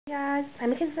Guys,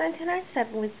 I'm making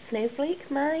 1997 with Snowflake,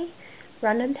 my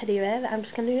random teddy bear that I'm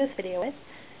just going to do this video with.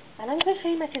 And I'm going to show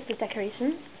you my Christmas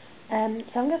decorations.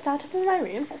 So I'm going to start off in my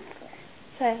room.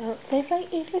 So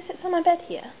Snowflake usually sits on my bed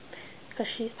here,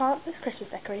 because she's part of this Christmas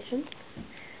decoration.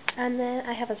 And then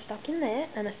I have a stocking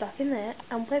there, and a stocking there,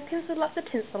 and pumpkins with lots of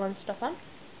tinsel and stuff on.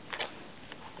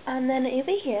 And then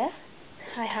over here,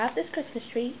 I have this Christmas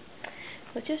tree,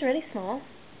 which is really small.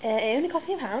 It only cost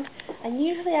me £1, and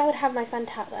usually I would have my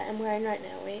Santa hat that I'm wearing right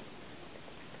now. Wait,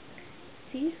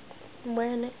 see, I'm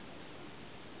wearing it.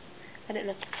 I don't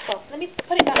know. Well, let me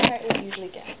put it back where it would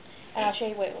usually go, and I'll show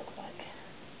you what it looks like.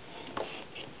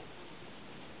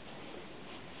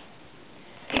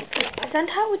 My Santa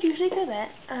hat would usually go there,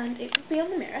 and it would be on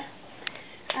the mirror.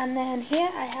 And then here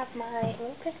I have my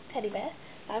little Christmas teddy bear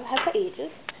that I've had for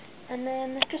ages, and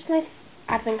then just my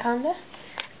advent calendar.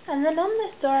 And then on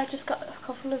this door I just got a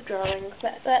couple of drawings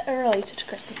that are related to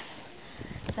Christmas.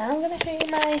 Now I'm going to show you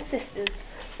my sister's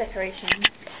decorations.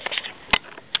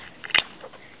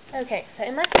 Okay, so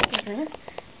in my sister's room,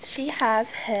 she has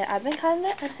her advent calendar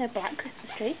and her black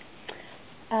Christmas tree.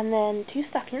 And then 2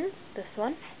 stockings, this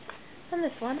one,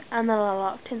 and then a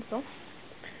lot of tinsel.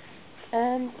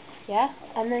 Yeah,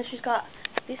 and then she's got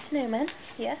these snowmen,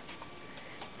 yeah.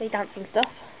 They dance and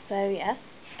stuff, so yeah.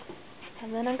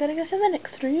 And then I'm going to go to the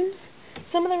next rooms.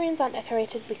 Some of the rooms aren't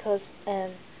decorated because,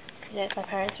 it's my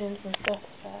parents' rooms and stuff,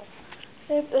 so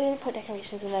they don't put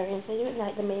decorations in their rooms. They do it in,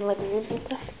 like, the main living rooms and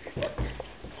stuff.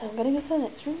 So I'm going to go to the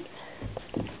next rooms.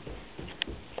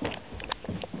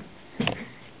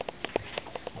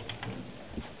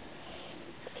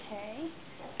 Okay,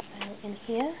 so in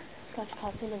here, God, you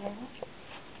can't see me very much.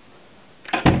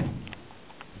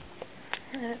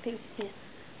 I don't think you can see it.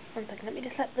 1 second, let me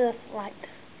just let the light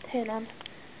turn on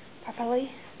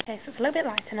properly. Okay, so it's a little bit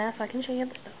lighter now, so I can show you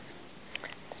the stuff.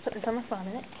 Just put this on the floor a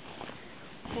minute.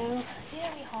 So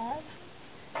here we have,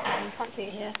 you can't see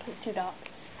it here because it's too dark,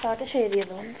 so I'll just show you the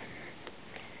other ones.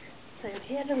 So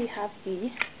here we have the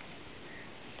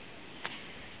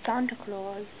Santa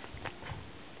Claus.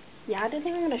 Yeah, I don't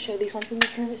think I'm going to show these ones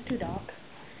because it's too dark.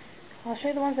 I'll show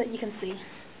you the ones that you can see.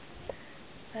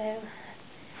 So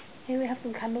here we have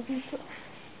some candles and stuff.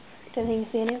 Don't think you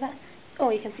can see any of that. Oh,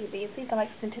 you can see these. These are like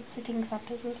sitting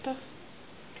Santas and stuff.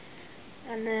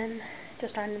 And then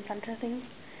just random Santa things.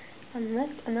 And this.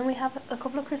 And then we have a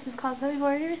couple of Christmas cards that we've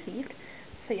already received.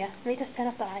 So yeah, let me just turn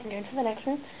off the light and go into the next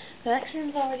room. The next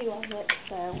room's already well lit,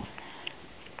 so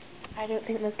I don't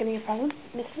think there's going to be a problem.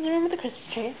 This is the room with the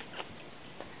Christmas tree.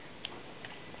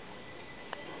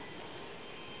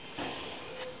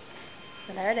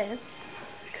 So there it is.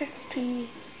 Christmas tree.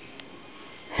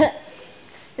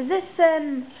 Is this,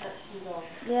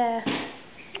 yeah.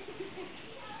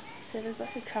 So there's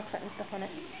lots of chocolate and stuff on it.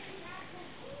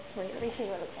 Wait, let me show you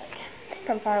what it looks like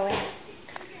from far away.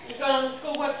 You've gone on the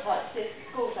school website to see if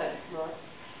the school photos tomorrow?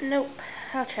 Nope,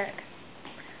 I'll check.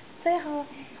 Say hi.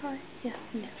 Hi. Yeah.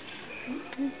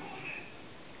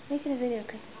 Making a video,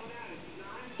 okay?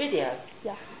 Video?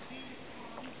 Yeah.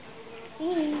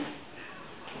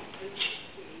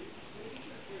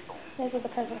 Those are the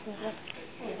presents as well.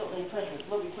 Oh, you've got any presents.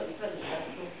 What have you put your presents out?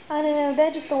 I don't know, they're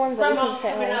just the ones that we can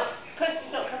fit away. Christmas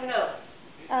not coming out.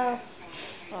 Oh.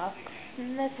 Well,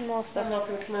 there's some more stuff. I'm not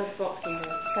going to come out of the box in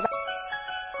there.